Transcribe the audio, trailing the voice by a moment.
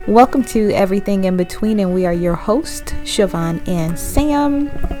Welcome to Everything in Between, and we are your host, Shavon and Sam.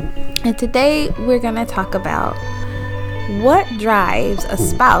 And today we're going to talk about what drives a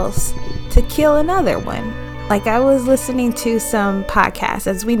spouse to kill another one. Like, I was listening to some podcasts.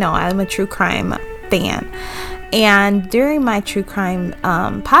 As we know, I'm a true crime fan. And during my true crime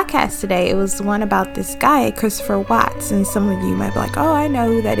podcast today, it was one about this guy, Christopher Watts. And some of you might be like, oh, I know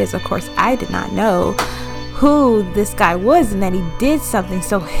who that is. Of course, I did not know who this guy was and that he did something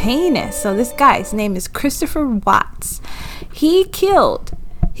so heinous. So this guy's name is Christopher Watts. He killed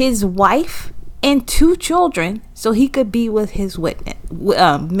his wife and 2 children so he could be with his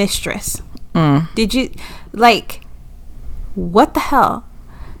mistress. Did you, like, what the hell?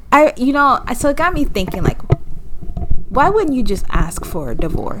 So it got me thinking, like, why wouldn't you just ask for a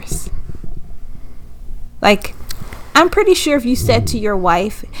divorce? Like, I'm pretty sure if you said to your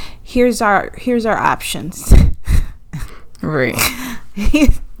wife, here's our options. Right.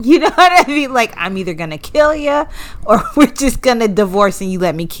 You know what I mean? Like, I'm either going to kill you or we're just going to divorce and you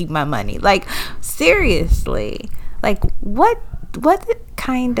let me keep my money. Like, seriously. Like, what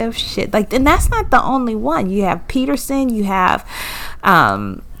kind of shit? Like, and that's not the only one. You have Peterson, you have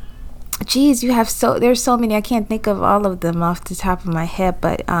there's so many. I can't think of all of them off the top of my head,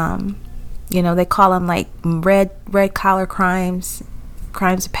 but they call them like red collar crimes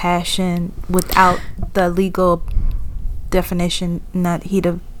of passion without the legal definition, not heat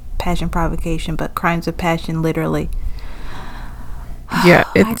of passion provocation, but crimes of passion literally. Yeah,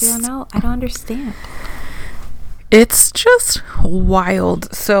 I don't know. I don't understand. It's just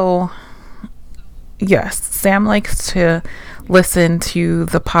wild. So, yes, Sam likes to listen to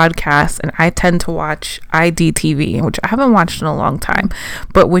the podcast, and I tend to watch IDTV, which I haven't watched in a long time.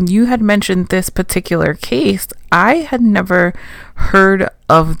 But when you had mentioned this particular case, I had never heard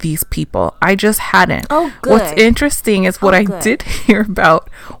of these people. I just hadn't. Oh, good. What's interesting is what I did hear about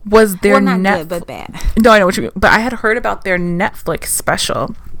was their good, but bad. No, I know what you mean. But I had heard about their Netflix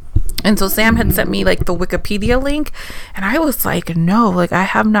special. And so Sam had sent me like the Wikipedia link, and I was like, no, like I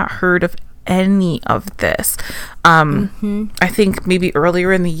have not heard of any of this. I think maybe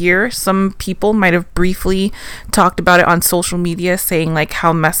earlier in the year some people might have briefly talked about it on social media, saying like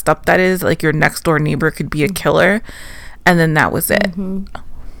how messed up that is, like your next door neighbor could be a killer, and then that was it.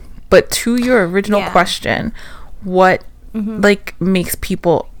 But to your original question, what like makes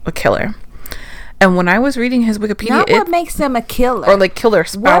people a killer? And when I was reading his Wikipedia, not what makes them a killer, or like kill their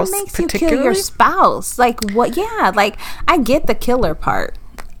spouse. What makes you kill your spouse? Like what? Yeah, like I get the killer part.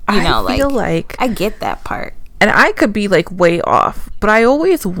 I feel like I get that part. And I could be like way off, but I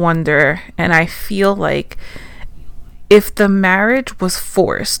always wonder, and I feel like if the marriage was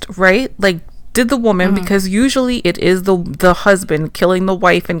forced, right? Like, did the woman, because usually it is the husband killing the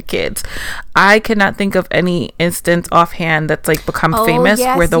wife and kids. I cannot think of any instance offhand that's like become famous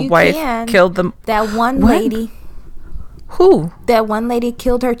where the wife killed them. That one lady. Who? That one lady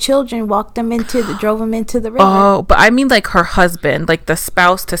killed her children, drove them into the river. Oh, but I mean like her husband, like the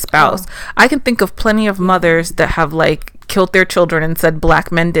spouse to spouse. I can think of plenty of mothers that have like killed their children and said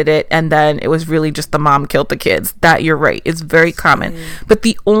black men did it, and then it was really just the mom killed the kids. That, you're right, it's very common. But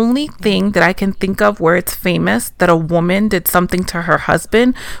the only thing that I can think of where it's famous that a woman did something to her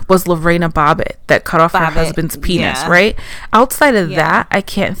husband was Lorena Bobbitt, that cut off her husband's penis, right? Outside of that, I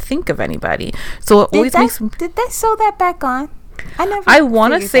can't think of anybody. So it always makes me... Did they sew that back on? I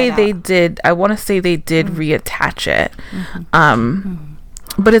want to say they did. I want to say they did reattach it.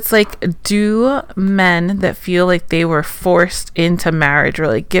 But it's like, do men that feel like they were forced into marriage or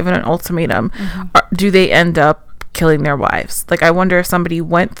like given an ultimatum, do they end up killing their wives? Like, I wonder if somebody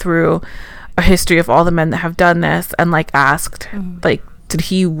went through a history of all the men that have done this and like asked, like, did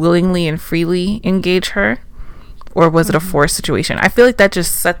he willingly and freely engage her? Or was it a forced situation? I feel like that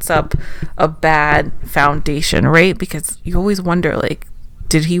just sets up a bad foundation, right? Because you always wonder, like,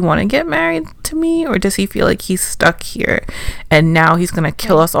 did he want to get married to me, or does he feel like he's stuck here and now he's going to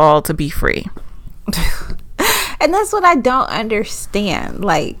kill us all to be free? And that's what I don't understand.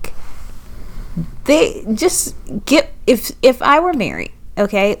 Like, they just get, if I were married,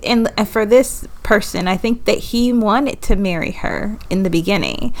 okay, and for this person, I think that he wanted to marry her in the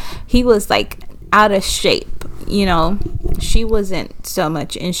beginning. He was like out of shape, she wasn't so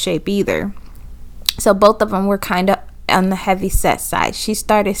much in shape either. So both of them were kind of on the heavy set side. She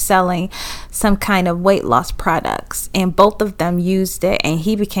started selling some kind of weight loss products, and both of them used it, and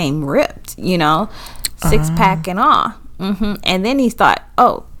he became ripped, 6-pack and all. And then he thought,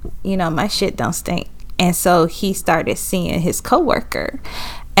 oh, my shit don't stink. And so he started seeing his coworker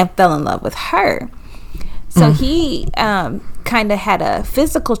and fell in love with her. So he kind of had a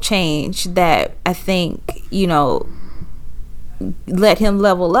physical change that I think, let him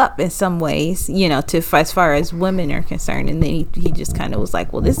level up in some ways, you know, to as far as women are concerned. And then he just kind of was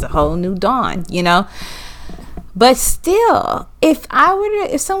like, well, this is a whole new dawn, you know. But still, if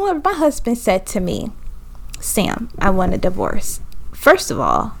my husband said to me, Sam, I want a divorce, first of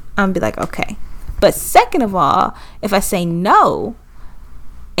all, I'm be like, okay. But second of all, if I say no,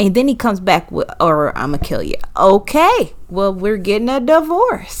 and then he comes back with, or I'm gonna kill you, okay, well, we're getting a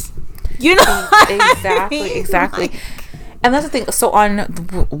divorce, you know. Exactly. Like, and that's the thing. So on,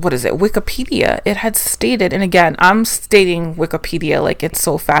 what is it, Wikipedia, it had stated, and again, I'm stating Wikipedia like it's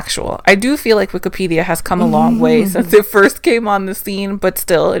so factual. I do feel like Wikipedia has come a long way since it first came on the scene, but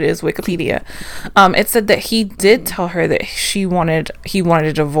still, it is Wikipedia. It said that he did tell her that he wanted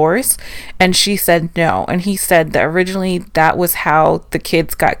a divorce, and she said no. And he said that originally that was how the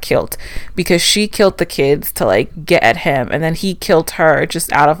kids got killed, because she killed the kids to like get at him, and then he killed her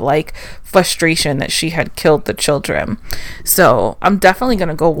just out of like frustration that she had killed the children. So I'm definitely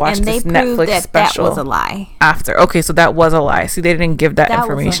gonna go watch this Netflix special. That was a lie. After, okay, so that was a lie. See, they didn't give that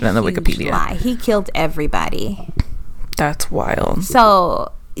information in the Wikipedia. Lie. He killed everybody. That's wild.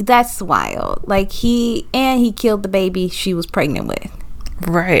 So that's wild. Like he killed the baby she was pregnant with.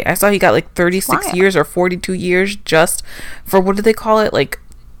 Right. I saw he got like 36 years or 42 years just for, what did they call it? Like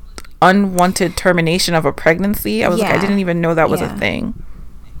unwanted termination of a pregnancy. I was like, I didn't even know that was a thing.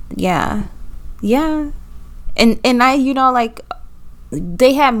 Yeah. And I, you know, like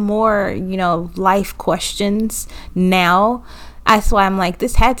they have more, you know, life questions now. That's why I'm like,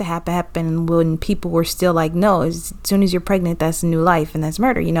 this had to happen when people were still like, no, as soon as you're pregnant, that's a new life and that's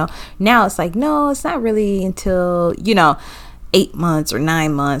murder, you know. Now it's like, no, it's not really until, you know, 8 months or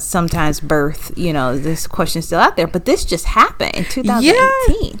 9 months, sometimes birth, you know. This question's still out there, but this just happened in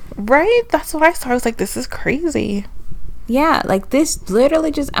 2018. Right? That's what I saw. I was like, this is crazy. Yeah, like this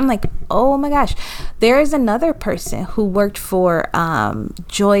literally just, I'm like, oh my gosh. There is another person who worked for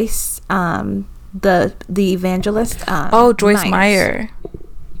Joyce, the evangelist. Joyce Meyer.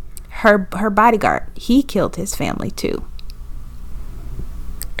 Her bodyguard. He killed his family too.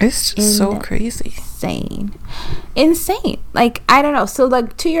 It's just so crazy. Insane. Like, I don't know. So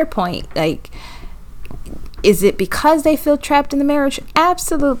like, to your point, like, is it because they feel trapped in the marriage?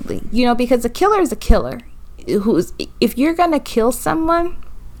 Absolutely. You know, because a killer is a killer. If you're gonna kill someone,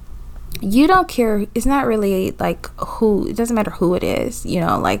 you don't care. It's not really like who, it doesn't matter who it is, you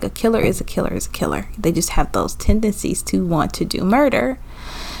know. Like a killer is a killer. They just have those tendencies to want to do murder.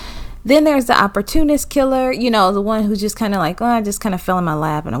 Then there's the opportunist killer, you know, the one who's just kind of like, oh, I just kind of fell in my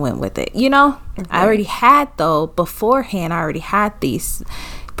lap and I went with it, you know. I already had, though, beforehand, I already had these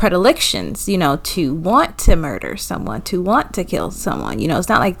predilections, you know, to want to murder someone, to want to kill someone. You know, it's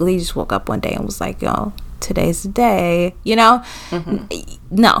not like Lee just woke up one day and was like, yo, today's the day, you know.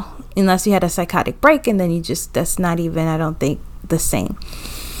 No, unless you had a psychotic break, and then that's not even, I don't think, the same.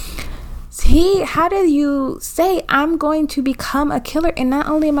 How do you say, I'm going to become a killer, and not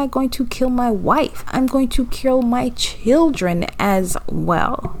only am I going to kill my wife, I'm going to kill my children as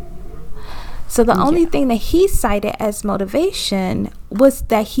well? So the only thing that he cited as motivation was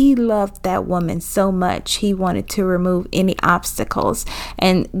that he loved that woman so much, he wanted to remove any obstacles.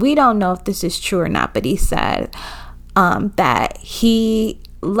 And we don't know if this is true or not, but he said that he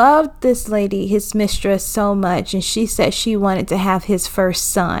loved this lady, his mistress, so much, and she said she wanted to have his first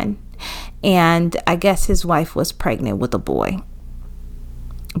son. And I guess his wife was pregnant with a boy.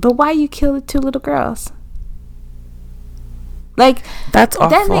 But why you kill the two little girls? Like, that's awful.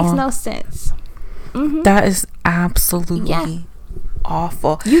 That makes no sense. That is absolutely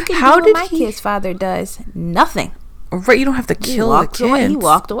awful. You can do what my kid's father does. Nothing. Right, you don't have to kill the kids. He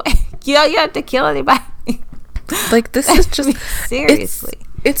walked away. You have to kill anybody. Like, this is just seriously.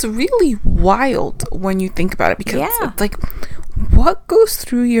 It's really wild when you think about it, because it's like, what goes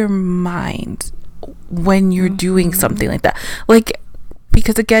through your mind when you're doing something like that? Like,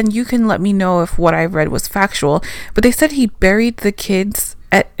 because again, you can let me know if what I read was factual, but they said he buried the kids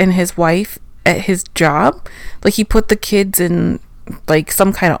and his wife at his job. Like, he put the kids in like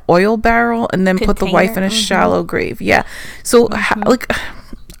some kind of oil barrel and then put the wife in a shallow grave. So like,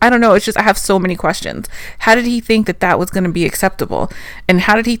 I don't know. It's just, I have so many questions. How did he think that was going to be acceptable? And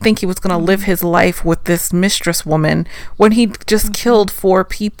how did he think he was going to live his life with this mistress woman when he just killed 4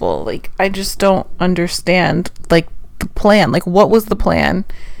 people? Like, I just don't understand, like, the plan. Like, what was the plan?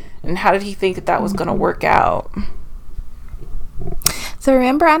 And how did he think that was going to work out? So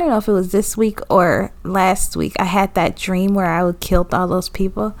remember, I don't know if it was this week or last week, I had that dream where I killed all those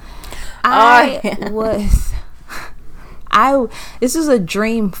people. This was a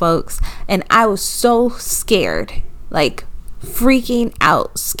dream, folks, and I was so scared, like freaking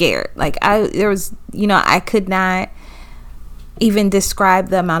out scared. Like, I could not, even describe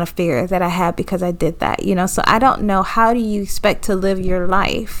the amount of fear that I had because I did that, you know. So I don't know, how do you expect to live your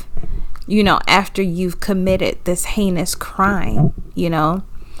life, you know, after you've committed this heinous crime, you know,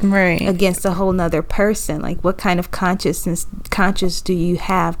 right, against a whole nother person? Like, what kind of conscience do you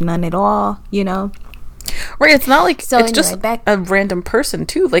have? None at all, you know. Right, it's not like, so it's anyway, just a random person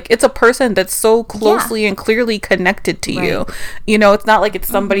too. Like, it's a person that's so closely and clearly connected to you. You know, it's not like it's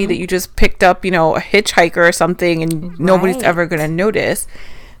somebody that you just picked up, you know, a hitchhiker or something, and nobody's ever going to notice.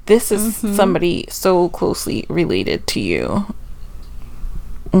 This is somebody so closely related to you.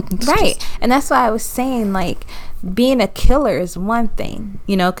 Right. And that's why I was saying, like, being a killer is one thing,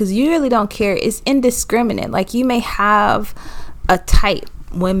 you know, because you really don't care. It's indiscriminate. Like, you may have a type,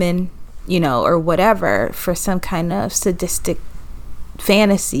 women, you know, or whatever, for some kind of sadistic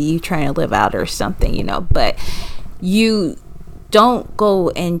fantasy you trying to live out or something, you know, but you don't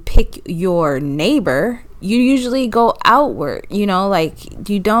go and pick your neighbor. You usually go outward, you know, like,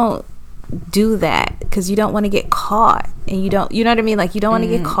 you don't do that because you don't want to get caught, and you know what I mean? Like, you don't want to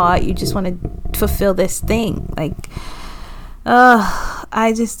get caught. You just want to fulfill this thing. Like,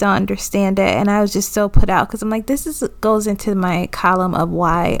 I just don't understand it. And I was just so put out because I'm like, goes into my column of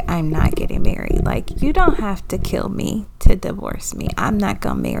why I'm not getting married. Like, you don't have to kill me to divorce me. I'm not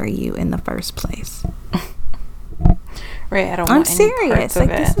gonna marry you in the first place. Right. I'm serious. Like,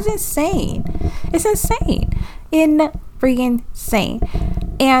 this is insane. It's insane. Freaking insane.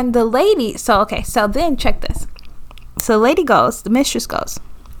 And the lady, so then check this. So the mistress goes,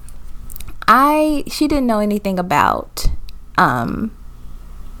 she didn't know anything about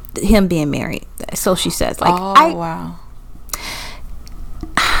him being married. So she says, like, wow.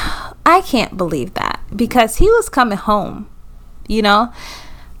 I can't believe that, because he was coming home, you know.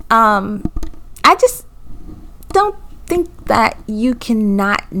 I just don't think that you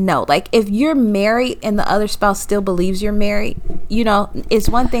cannot know. Like, if you're married and the other spouse still believes you're married, you know, it's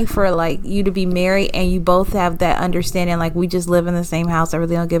one thing for, like, you to be married and you both have that understanding, like, we just live in the same house, I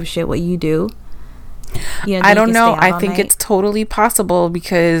really don't give a shit what you do. You know, I don't know. I think it's totally possible,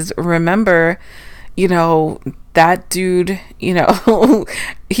 because remember, you know, that dude, you know,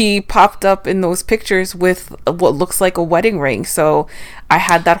 he popped up in those pictures with what looks like a wedding ring. So I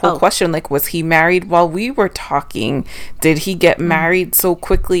had that whole question, like, was he married while we were talking? Did he get married so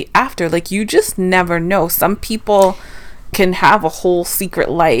quickly after? Like, you just never know. Some people can have a whole secret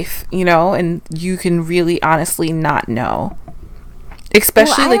life, you know, and you can really honestly not know.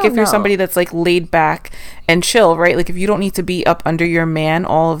 Especially, like, if you're somebody that's, like, laid back and chill, right? Like, if you don't need to be up under your man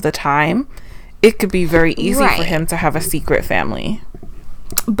all of the time, it could be very easy for him to have a secret family.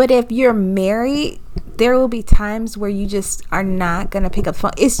 But if you're married, there will be times where you just are not going to pick up the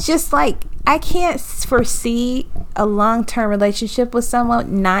phone. It's just like, I can't foresee a long-term relationship with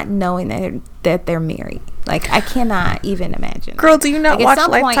someone not knowing that they're married. Like, I cannot even imagine. Girl, do you not watch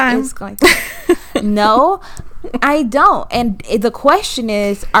Lifetime? No, I don't. And the question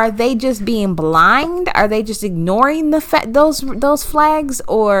is, are they just being blind? Are they just ignoring those flags,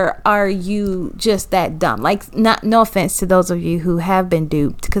 or are you just that dumb? Like, no offense to those of you who have been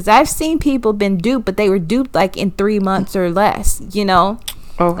duped, because I've seen people been duped, but they were duped like in 3 months or less, you know.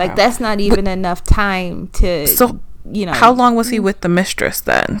 Okay. Like, that's not even enough time to, so, you know. How long was he with the mistress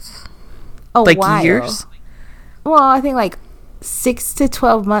then? Like, while. Years? Well, I think like 6 to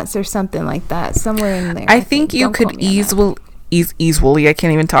 12 months or something like that, somewhere in there. I think you could easily, I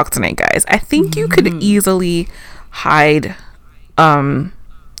can't even talk tonight, guys. I think you could easily hide a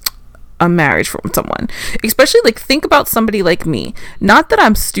marriage from someone. Especially, like, think about somebody like me. Not that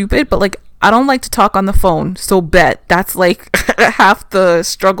I'm stupid, but, like, I don't like to talk on the phone, so bet that's like half the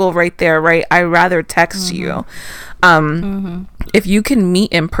struggle right there, right? I rather text you. If you can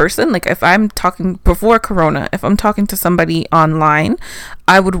meet in person, like, if I'm talking before Corona, if I'm talking to somebody online,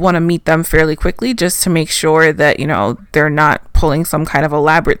 I would want to meet them fairly quickly just to make sure that, you know, they're not pulling some kind of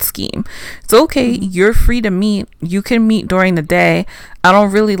elaborate scheme. So, okay, you're free to meet. You can meet during the day. I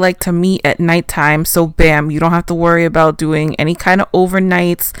don't really like to meet at nighttime. So, bam, you don't have to worry about doing any kind of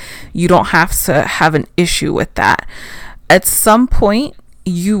overnights. You don't have to have an issue with that. At some point,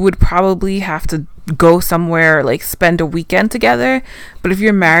 you would probably have to go somewhere, like spend a weekend together. But if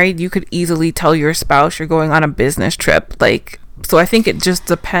you're married, you could easily tell your spouse you're going on a business trip. Like, so I think it just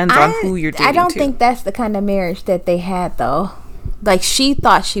depends on who you're dating. I don't think that's the kind of marriage that they had, though. Like, she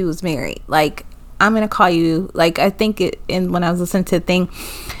thought she was married. Like, I'm gonna call you. Like, I think when I was listening to the thing,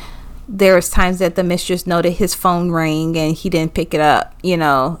 there was times that the mistress noted his phone ring and he didn't pick it up, you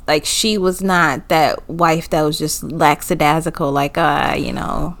know. Like, she was not that wife that was just lackadaisical, like, you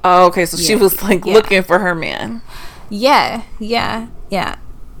know. Oh, okay, so she was like looking for her man. Yeah.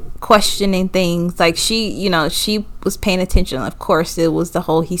 questioning things. Like she was paying attention. Of course, it was the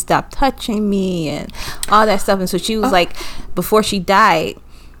whole he stopped touching me and all that stuff. And so she was like, before she died,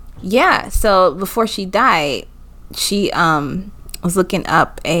 she was looking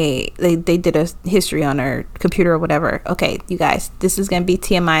up they did a history on her computer or whatever. Okay, you guys, this is gonna be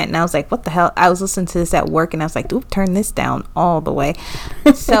TMI. And I was like, what the hell? I was listening to this at work and I was like, oop, turn this down all the way.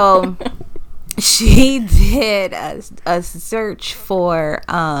 So she did a search for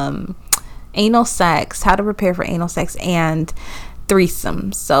anal sex, how to prepare for anal sex and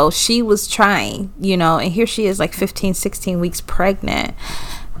threesome. So she was trying, and here she is like 15, 16 weeks pregnant.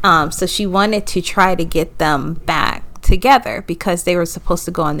 So she wanted to try to get them back together because they were supposed to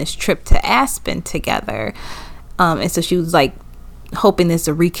go on this trip to Aspen together. And so she was like hoping this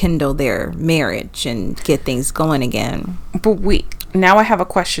to rekindle their marriage and get things going again. But now I have a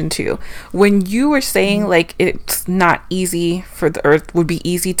question too. When you were saying like it's not easy for the earth would be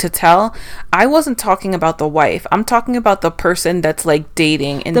easy to tell, I wasn't talking about the wife. I'm talking about the person that's like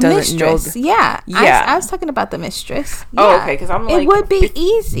dating and the doesn't mistress. know. I was talking about the mistress. Oh, okay. Because I'm like, it would be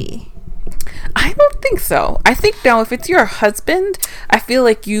easy. I don't think so. I think now if it's your husband, I feel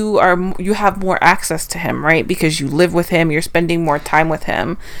like you have more access to him, right? Because you live with him, you're spending more time with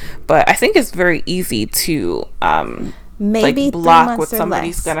him. But I think it's very easy to maybe like block what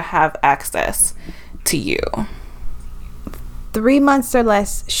somebody's gonna have access to you. 3 months or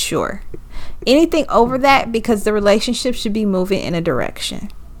less, sure. Anything over that, because the relationship should be moving in a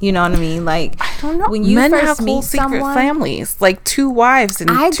direction. You know what I mean? Like, I don't know. When you men first have meet whole secret someone, families, like 2 wives and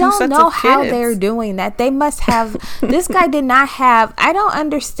 2 sets of kids. I don't know how they're doing that. They must have. This guy did not have. I don't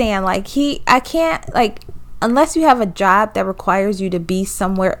understand. Like I can't like unless you have a job that requires you to be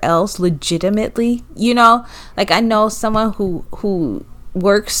somewhere else legitimately. Like I know someone who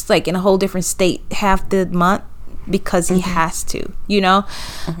works like in a whole different state half the month because he has to.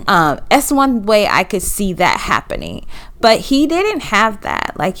 That's one way I could see that happening. But he didn't have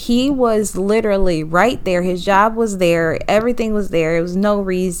that. Like, he was literally right there. His job was there. Everything was there. There was no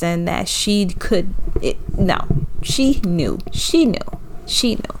reason that she could. No, she knew. She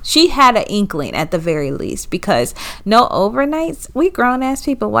had an inkling at the very least, because no overnights. We grown ass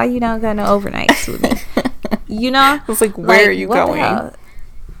people. Why you don't got no overnights with me? It's like, where are you going?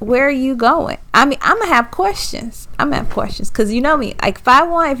 Where are you going? I mean, I'm gonna have questions. Because you know me. Like,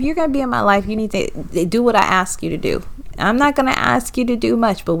 if you're gonna be in my life, you need to do what I ask you to do. I'm not gonna ask you to do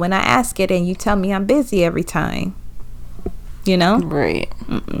much, but when I ask it and you tell me I'm busy every time, right?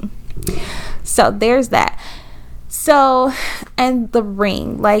 So there's that. So, and the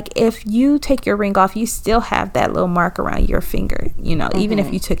ring, like, if you take your ring off, you still have that little mark around your finger, even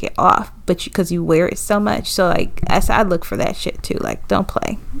if you took it off, but because you wear it so much. So, like, I look for that shit too. Like, don't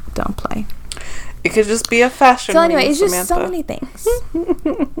play. It could just be a fashion. So anyway, it's Samantha. just so many things.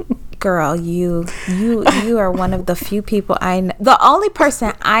 Girl, you are one of the few people I know. The only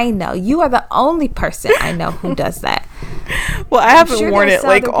person I know. You are the only person I know who does that. Well, I haven't worn it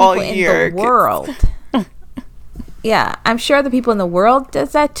like all year. In the world. Yeah, I'm sure other people in the world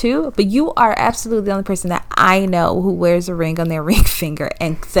does that too, but you are absolutely the only person that I know who wears a ring on their ring finger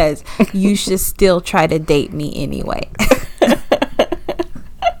and says, you should still try to date me anyway.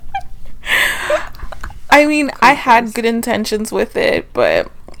 I mean, I had good intentions with it,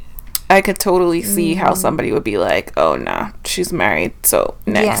 but I could totally see how somebody would be like, oh, nah, she's married, so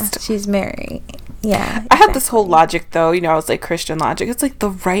next. Yeah, she's married. Yeah. Exactly. I had this whole logic, though. I was like, Christian logic. It's like the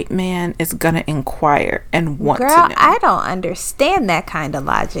right man is going to inquire and want to know. I don't understand that kind of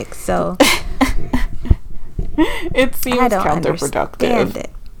logic, so. It seems counterproductive.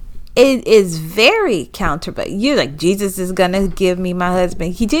 It is very counterproductive. You're like, Jesus is going to give me my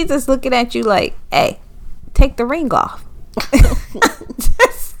husband. Jesus looking at you like, hey, take the ring off.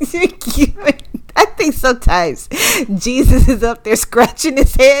 I think sometimes Jesus is up there scratching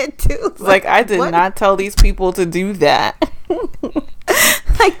his head too. Like I did not tell these people to do that.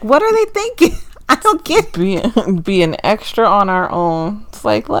 Like, what are they thinking? I don't get it. Be an extra on our own. It's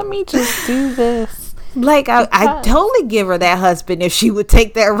like, let me just do this. Like, I totally give her that husband if she would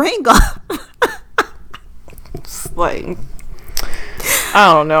take that ring off. It's like,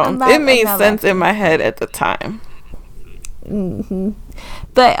 I don't know. It made sense in my head at the time. Mm-hmm.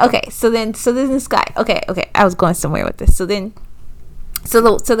 But okay, so then this guy. Okay, I was going somewhere with this. So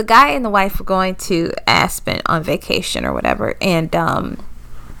the guy and the wife were going to Aspen on vacation or whatever, and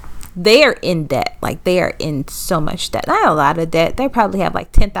they are in debt. Like, they are in so much debt. Not a lot of debt. They probably have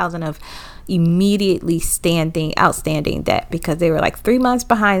like 10,000 of immediately outstanding debt, because they were like 3 months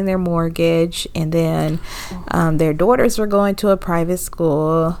behind their mortgage, and then their daughters were going to a private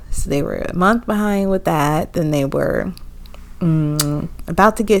school, so they were a month behind with that. Then they were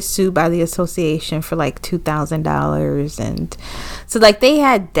about to get sued by the association for like $2,000, and so like they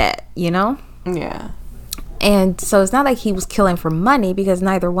had debt, Yeah. And so it's not like he was killing for money, because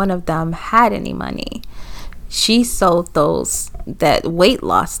neither one of them had any money. She sold that weight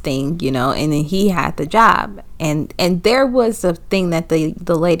loss thing, and then he had the job. And there was a thing that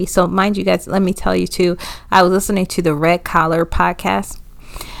the lady, so mind you guys, let me tell you too, I was listening to the Red Collar podcast,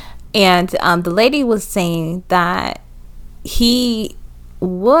 and the lady was saying that he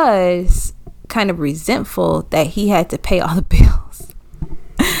was kind of resentful that he had to pay all the bills.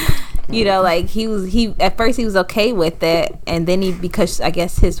 Like he at first he was okay with it, and then because I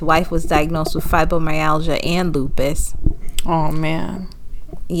guess his wife was diagnosed with fibromyalgia and lupus. Oh man.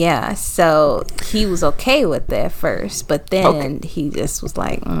 Yeah, so he was okay with it at first, but then he just was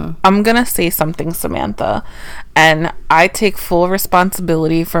like, I'm gonna say something, Samantha, and I take full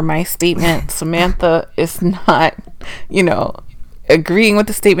responsibility for my statement. Samantha is not, agreeing with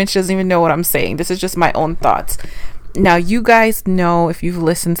the statement. She doesn't even know what I'm saying. This is just my own thoughts. Now, you guys know, if you've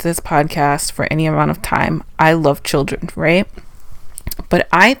listened to this podcast for any amount of time, I love children, right? But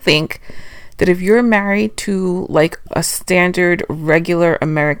I think that if you're married to like a standard regular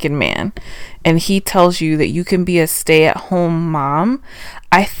American man and he tells you that you can be a stay-at-home mom,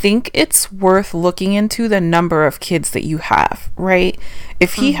 I think it's worth looking into the number of kids that you have, right?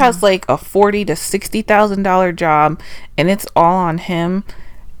 If he has like a $40,000 to $60,000 job and it's all on him,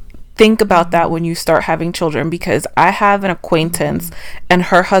 think about that when you start having children, because I have an acquaintance and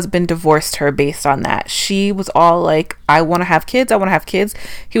her husband divorced her based on that. She was all like, I want to have kids.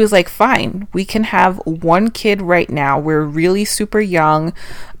 He was like, fine, we can have one kid right now. We're really super young.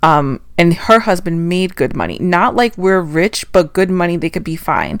 And her husband made good money, not like we're rich, but good money. They could be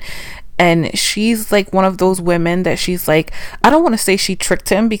fine. And she's like one of those women that she's like, I don't want to say she tricked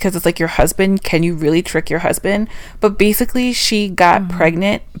him, because it's like, your husband, can you really trick your husband? But basically she got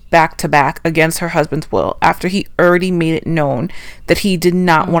pregnant back to back against her husband's will, after he already made it known that he did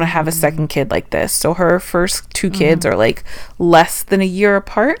not want to have a second kid like this. So her first two kids are like less than a year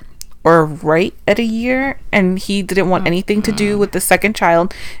apart, or right at a year, and he didn't want anything to do with the second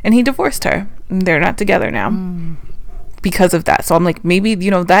child, and he divorced her. They're not together now. Because of that. So I'm like, maybe,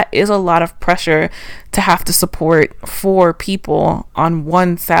 that is a lot of pressure to have to support 4 people on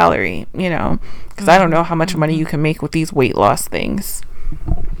one salary, because I don't know how much money you can make with these weight loss things.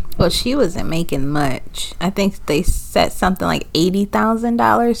 Well, she wasn't making much. I think they set something like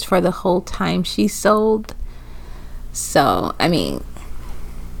 $80,000 for the whole time she sold. So, I mean,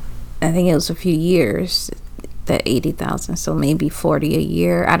 I think it was a few years, that 80,000. So maybe 40 a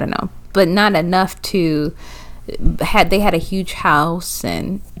year. I don't know, but not enough to. They had a huge house,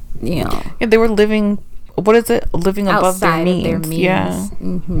 and yeah, they were living above their means. Yeah,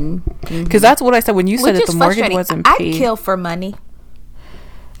 because that's what I said when you said that the mortgage wasn't paid. I'd kill for money,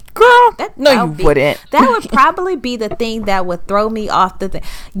 girl. You wouldn't. That would probably be the thing that would throw me off the thing.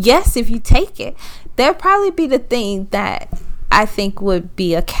 Yes, if you take it, that'd probably be the thing that I think would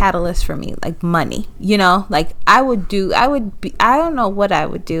be a catalyst for me, like money. Like I don't know what I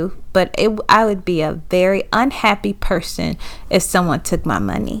would do, but I would be a very unhappy person if someone took my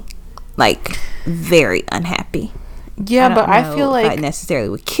money. Like, very unhappy. Yeah, but I feel like I necessarily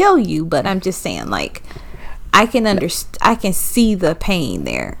would kill you, but I'm just saying, like, I can I can see the pain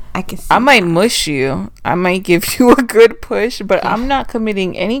there. I might mush you. I might give you a good push, but I'm not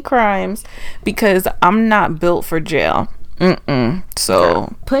committing any crimes because I'm not built for jail.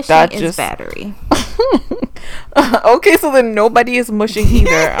 So pushing is battery. Okay, so then nobody is mushing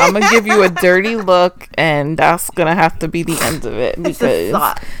either. I'm gonna give you a dirty look, and that's gonna have to be the end of it, because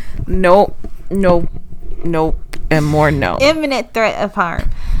nope, and more no. Imminent threat of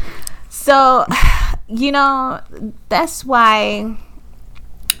harm. So, that's why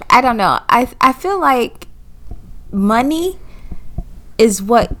I don't know. I feel like money is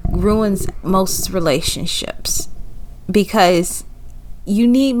what ruins most relationships. Because you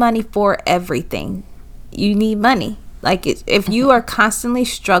need money for everything. You need money. Like, if you are constantly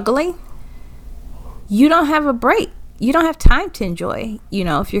struggling, you don't have a break. You don't have time to enjoy,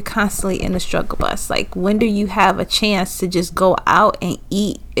 if you're constantly in the struggle bus. Like, when do you have a chance to just go out and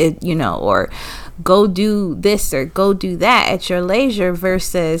eat it, or go do this or go do that at your leisure,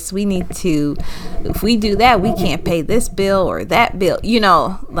 versus if we do that, we can't pay this bill or that bill,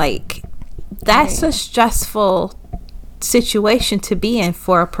 like, that's a stressful situation to be in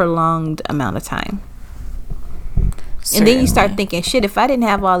for a prolonged amount of time. Certainly. And then you start thinking, shit, if I didn't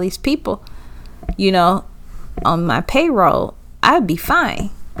have all these people on my payroll, I'd be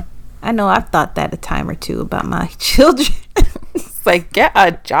fine. I know I've thought that a time or two about my children. It's like, get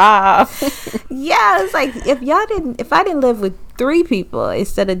a job. Yeah, it's like if I didn't live with 3 people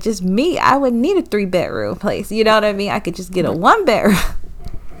instead of just me, I would need a 3-bedroom place. You know what I mean? I could just get a 1-bedroom.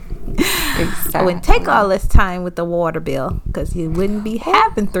 Exactly. I wouldn't take all this time with the water bill because you wouldn't be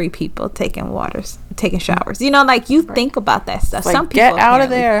having 3 people taking showers. You know, like you think about that stuff. Like, some people get out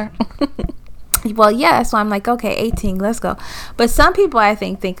of there. Well, yeah, so I'm like, okay, 18, let's go. But some people, I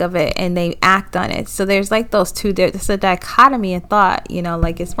think of it and they act on it. So there's like those two, there's a dichotomy in thought, you know,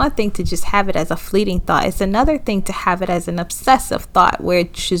 like it's one thing to just have it as a fleeting thought. It's another thing to have it as an obsessive thought,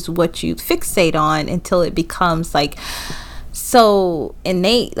 which is what you fixate on until it becomes like so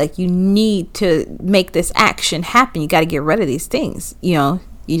innate, like you need to make this action happen. You got to get rid of these things, you know,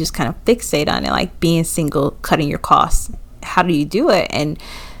 you just kind of fixate on it, like being single, cutting your costs. How do you do it? And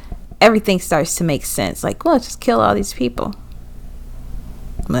everything starts to make sense. Like, well, just kill all these people.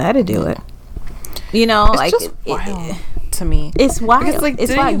 Well, that'll do it. You know, it's like just wild to me. It's wild. Because, like,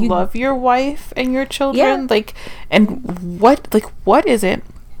 it's do wild. you love your wife and your children? Yeah. Like, and what is it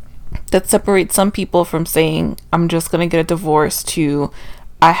that separates some people from saying, I'm just gonna get a divorce, to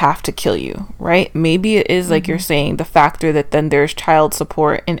I have to kill you, right? Maybe it is like you're saying, the factor that then there's child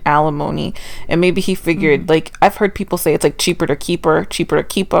support and alimony, and maybe he figured, like, I've heard people say it's like cheaper to keep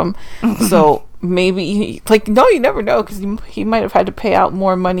them. So maybe like, no, you never know, because he might have had to pay out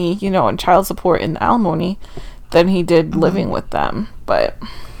more money, you know, in child support and alimony than he did living with them. But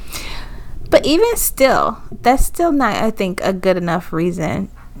even still, that's still not, I think, a good enough reason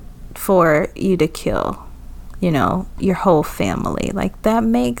for you to kill, you know, your whole family. Like, that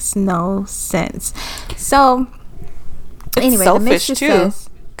makes no sense. So anyway, selfish too,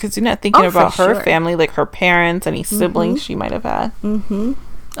 because you're not thinking about her family, like her parents, any siblings she might have had.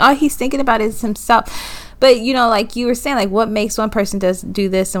 All he's thinking about is himself. But, you know, like you were saying, like, what makes one person do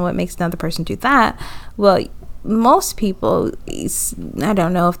this and what makes another person do that? Well, most people, I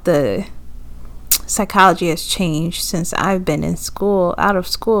don't know if the psychology has changed since I've been out of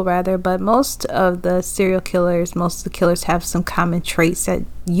school, but most of the serial killers, most of the killers have some common traits at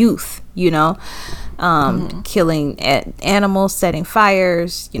youth, you know, killing animals, setting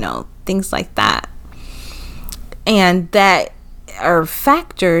fires, you know, things like that. And that are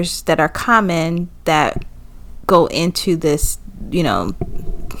factors that are common that go into this, you know,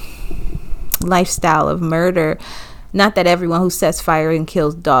 lifestyle of murder. Not that everyone who sets fire and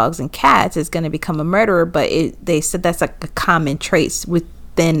kills dogs and cats is going to become a murderer, but they said that's like a common trait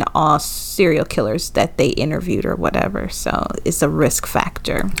within all serial killers that they interviewed or whatever. So it's a risk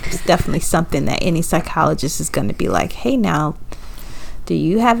factor. It's definitely something that any psychologist is going to be like, hey, now, do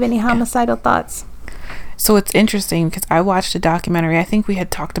you have any homicidal thoughts? So it's interesting because I watched a documentary. I think we had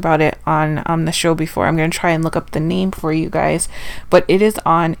talked about it on the show before. I'm going to try and look up the name for you guys. But it is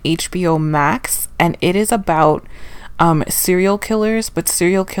on HBO Max, and it is about serial killers, but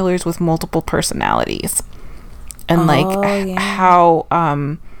serial killers with multiple personalities. And how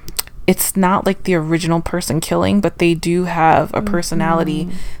it's not like the original person killing, but they do have a personality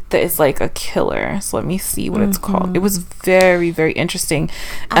that is like a killer. So let me see what it's called. It was very, very interesting.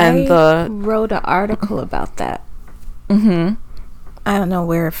 And I wrote an article about that. I don't know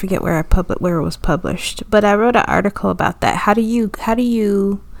where, I forget where where it was published, but I wrote an article about that. How do you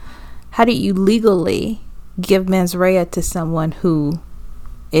legally give mens rea to someone who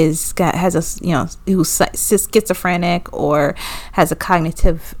who's schizophrenic or has a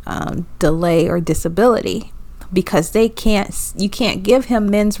cognitive delay or disability? Because you can't give him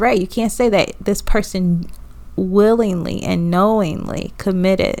mens rea. You can't say that this person willingly and knowingly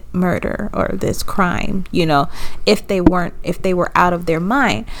committed murder or this crime, you know, if they were out of their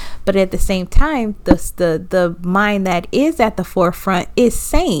mind. But at the same time, the mind that is at the forefront is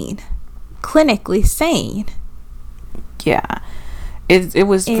sane, clinically sane. Yeah, it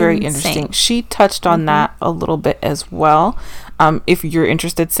was very interesting. She touched on that a little bit as well. If you're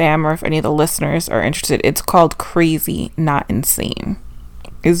interested, Sam, or if any of the listeners are interested, it's called Crazy Not Insane.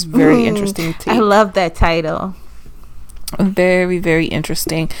 It's very interesting too. I love that title. Very, very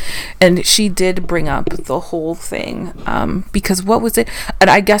interesting. And she did bring up the whole thing, because what was it?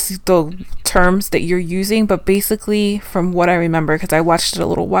 And I guess the terms that you're using, but basically from what I remember, because I watched it a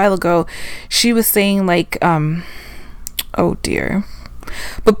little while ago, she was saying like, oh dear.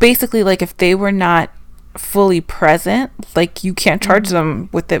 But basically, like, if they were not fully present, like, you can't charge them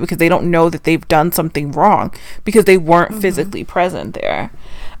with it because they don't know that they've done something wrong because they weren't physically present there.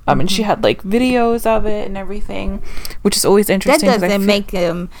 And she had like videos of it and everything, which is always interesting. That doesn't make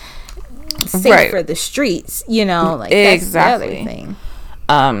them safe for the streets, you know, like, exactly. that's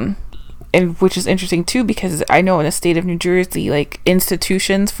the other thing. and which is interesting too, because I know in the state of New Jersey, like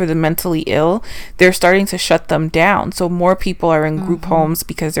institutions for the mentally ill, they're starting to shut them down. So more people are in group homes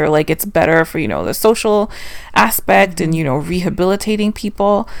because they're like, it's better for, the social aspect and, rehabilitating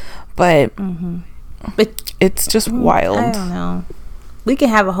people. But it's just wild. I don't know. We can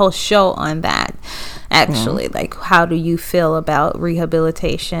have a whole show on that, actually. Like, how do you feel about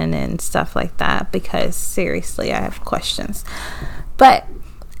rehabilitation and stuff like that? Because seriously, I have questions. But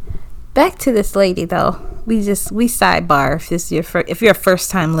back to this lady, though. We sidebar if you're a first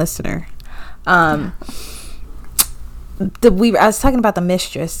time listener. I was talking about the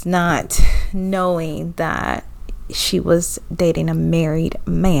mistress not knowing that she was dating a married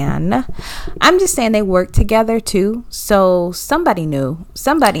man. I'm just saying they worked together too, so somebody knew.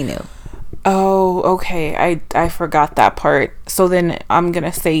 Oh, okay. I forgot that part. So then I'm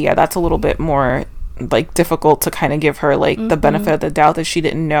gonna say, that's a little bit more like difficult to kind of give her like the benefit of the doubt that she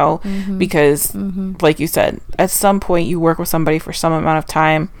didn't know, because like you said, at some point you work with somebody for some amount of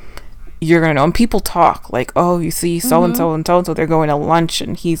time, you're gonna know. And people talk like, oh, you see so and so and so, they're going to lunch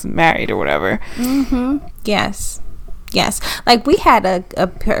and he's married or whatever. Yes, like we had a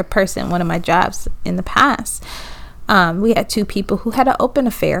person, one of my jobs in the past, we had two people who had an open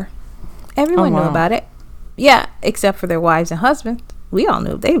affair. Everyone knew about it, except for their wives and husbands. We all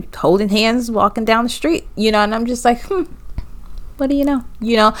knew. They holding hands walking down the street, and I'm just like, what do you know?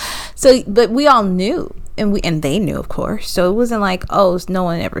 So, but we all knew, and they knew, of course. So it wasn't like, oh, no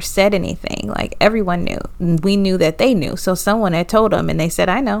one ever said anything. Like, everyone knew, and we knew that they knew. So someone had told them, and they said,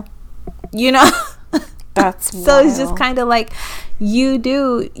 I know, That's so wild. It's just kind of like, you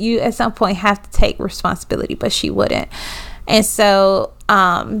at some point have to take responsibility, but she wouldn't. And so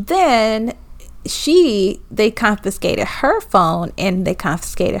then they confiscated her phone and they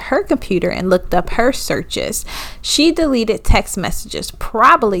confiscated her computer and looked up her searches. She deleted text messages,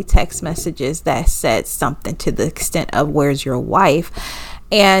 probably text messages that said something to the extent of, where's your wife?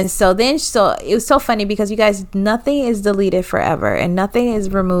 And so it was so funny because, you guys, nothing is deleted forever and nothing is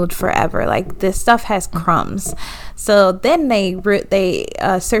removed forever. Like, this stuff has crumbs. So then they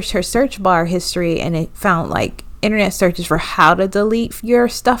searched her search bar history, and it found like internet searches for how to delete your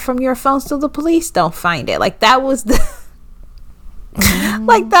stuff from your phone so the police don't find it. Like, that was the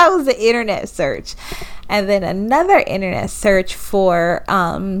that was the internet search. And then another internet search for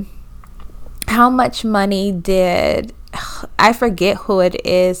how much money did, I forget who it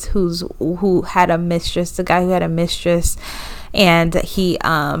is, who had a mistress, the guy who had a mistress, and he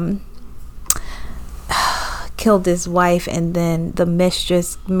killed his wife, and then the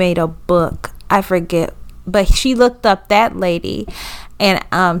mistress made a book. I forget, but she looked up that lady and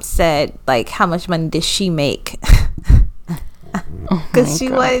said, like, how much money did she make? Because she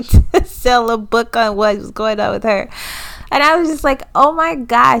wanted to sell a book on what was going on with her. And I was just like, oh my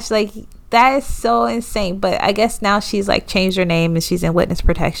gosh, like, that is so insane. But I guess now she's like changed her name and she's in witness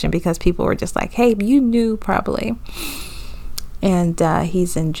protection because people were just like, hey, you knew probably. And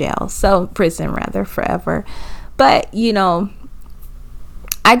he's in jail, so prison rather, forever. But I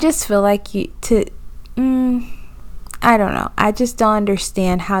just feel like I don't know, I just don't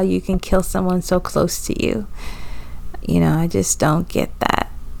understand how you can kill someone so close to you. I just don't get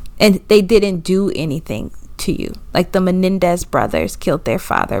that. And they didn't do anything to you. Like, the Menendez brothers killed their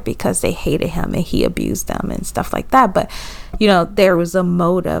father because they hated him and he abused them and stuff like that. But there was a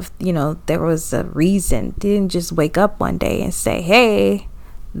motive, there was a reason. They didn't just wake up one day and say, hey,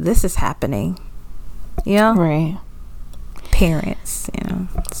 this is happening. Right. Parents,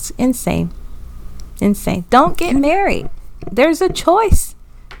 it's insane. Don't get married. There's a choice,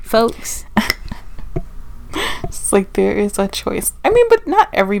 folks. It's like, there is a choice. I mean, but not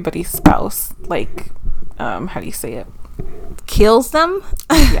everybody's spouse, like, how do you say it? Kills them?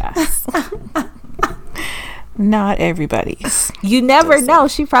 Yes. Not everybody's. You never know.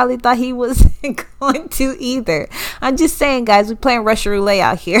 She probably thought he wasn't going to either. I'm just saying, guys, we're playing Russian roulette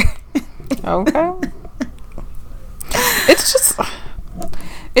out here. Okay.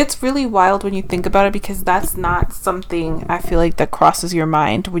 It's really wild when you think about it, because that's not something I feel like that crosses your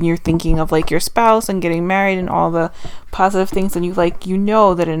mind when you're thinking of like your spouse and getting married and all the positive things. And you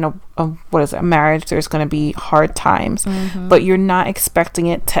know that in a marriage, there's going to be hard times, but you're not expecting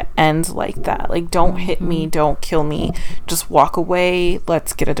it to end like that. Like, don't hit me, don't kill me, just walk away,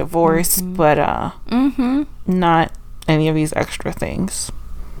 let's get a divorce, but not any of these extra things.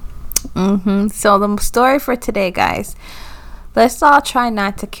 So the story for today, guys, let's all try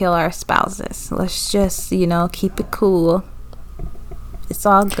not to kill our spouses. Let's just, keep it cool. It's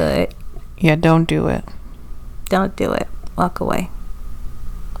all good. Yeah, don't do it. Don't do it. Walk away.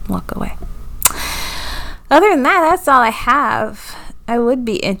 Other than that, that's all I have. I would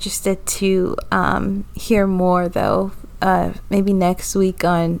be interested to hear more, though, maybe next week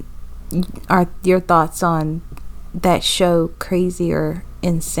on your thoughts on that show, Crazy or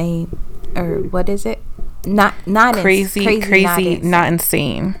Insane, or what is it? Not crazy, not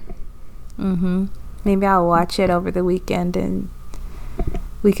insane. Maybe I'll watch it over the weekend and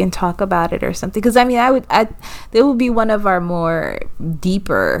we can talk about it or something. Because I mean, it would be one of our more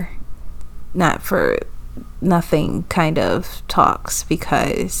deeper, not for nothing kind of talks,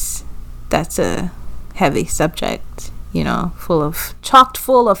 because that's a heavy subject, you know, chocked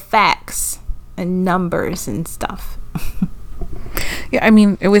full of facts and numbers and stuff. Yeah, I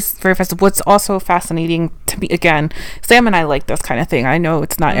mean, it was very fascinating. What's also fascinating to me, again, Sam and I like this kind of thing. I know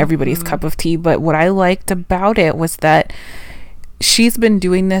it's not everybody's cup of tea, but what I liked about it was that she's been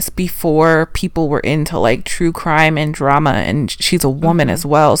doing this before people were into like true crime and drama, and she's a woman as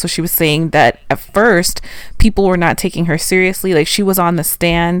well. So she was saying that at first people were not taking her seriously. Like, she was on the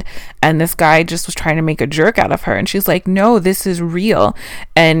stand and this guy just was trying to make a jerk out of her, and she's like, no, this is real.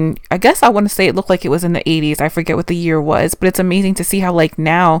 And I guess I want to say it looked like it was in the 80s. I forget what the year was, but it's amazing to see how like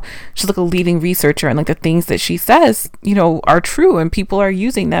now she's like a leading researcher, and like the things that she says, you know, are true and people are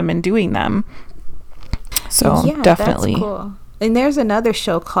using them and doing them. So yeah, definitely. That's cool. And there's another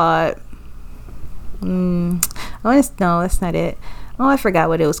show called no, that's not it. Oh, I forgot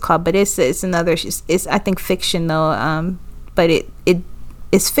what it was called, but it's another, it's I think fiction though, but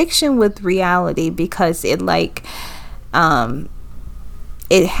it's fiction with reality, because it like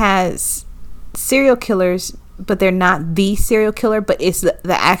it has serial killers, but they're not the serial killer, but it's the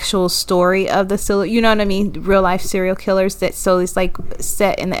actual story of the serial, you know what I mean, real life serial killers. That, so it's like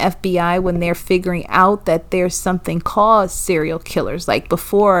set in the FBI when they're figuring out that there's something called serial killers. Like,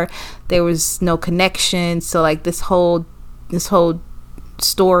 before there was no connection, so like this whole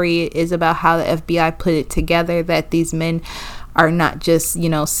story is about how the FBI put it together, that these men are not just, you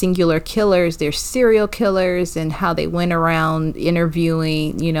know, singular killers, they're serial killers, and how they went around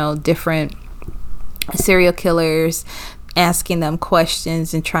interviewing, you know, different serial killers, asking them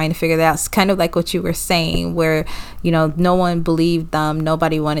questions and trying to figure that out. It's kind of like what you were saying, where, you know, no one believed them,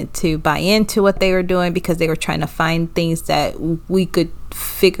 nobody wanted to buy into what they were doing, because they were trying to find things that we could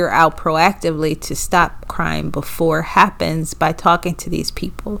figure out proactively to stop crime before it happens by talking to these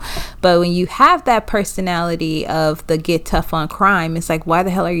people. But when you have that personality of the get tough on crime, it's like, why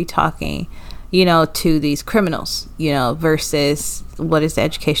the hell are you talking, you know, to these criminals, you know, versus what is the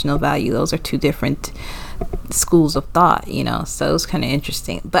educational value? Those are two different schools of thought, you know. So it was kind of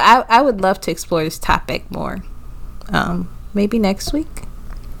interesting. But I would love to explore this topic more, maybe next week.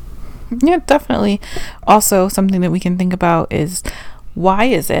 Yeah, definitely. Also, something that we can think about is, why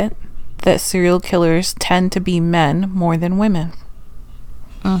is it that serial killers tend to be men more than women?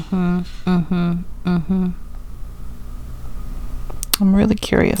 I'm really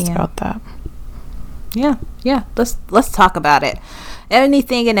curious about that. Yeah. Let's talk about it.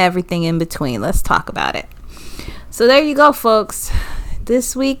 Anything and everything in between. Let's talk about it. So there you go, folks.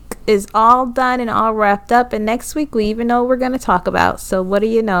 This week is all done and all wrapped up, and next week we even know what we're going to talk about. So what do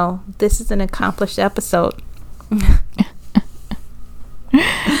you know? This is an accomplished episode.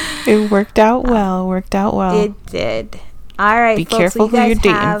 It worked out well. It did. All right, be folks, careful who you're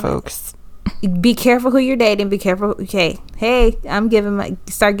dating, folks. Be careful who you're dating. Be careful. Okay. Hey,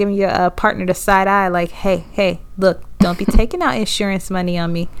 start giving your partner the side eye. Like, hey, look, don't be taking out insurance money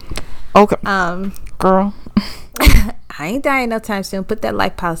on me. Okay. Girl. I ain't dying no time soon. Put that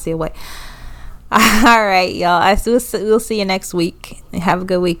life policy away. All right, y'all. We'll see you next week. Have a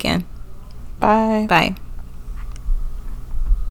good weekend. Bye. Bye.